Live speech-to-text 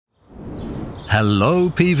Hello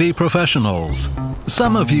PV professionals.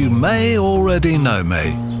 Some of you may already know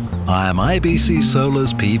me. I am IBC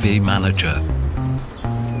Solar's PV manager.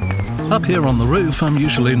 Up here on the roof I'm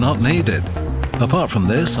usually not needed. Apart from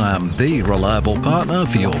this, I am the reliable partner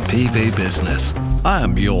for your PV business. I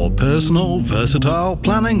am your personal, versatile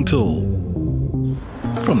planning tool.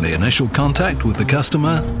 From the initial contact with the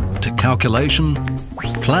customer, to calculation,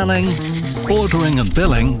 planning, ordering and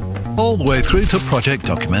billing, all the way through to project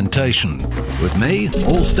documentation. With me,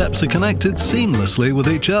 all steps are connected seamlessly with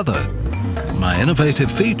each other. My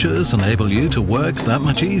innovative features enable you to work that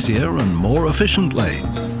much easier and more efficiently.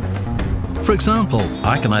 For example,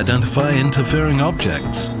 I can identify interfering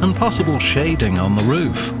objects and possible shading on the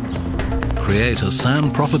roof, create a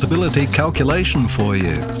sound profitability calculation for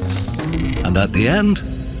you, and at the end,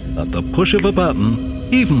 at the push of a button,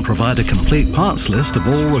 even provide a complete parts list of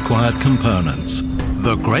all required components.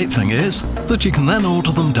 The great thing is that you can then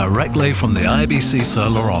order them directly from the IBC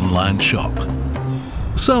Solar online shop.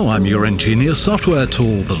 So I'm your ingenious software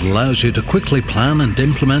tool that allows you to quickly plan and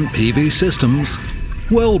implement PV systems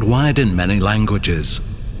worldwide in many languages.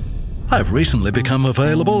 I've recently become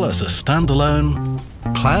available as a standalone,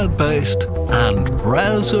 cloud-based and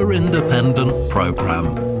browser-independent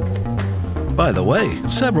program. By the way,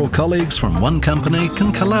 several colleagues from one company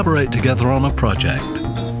can collaborate together on a project.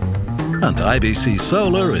 And IBC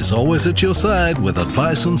Solar is always at your side with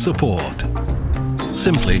advice and support.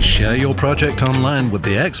 Simply share your project online with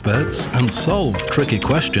the experts and solve tricky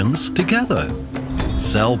questions together.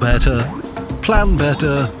 Sell better, plan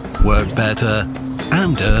better, work better,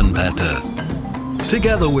 and earn better.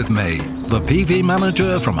 Together with me, the PV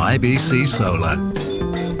manager from IBC Solar.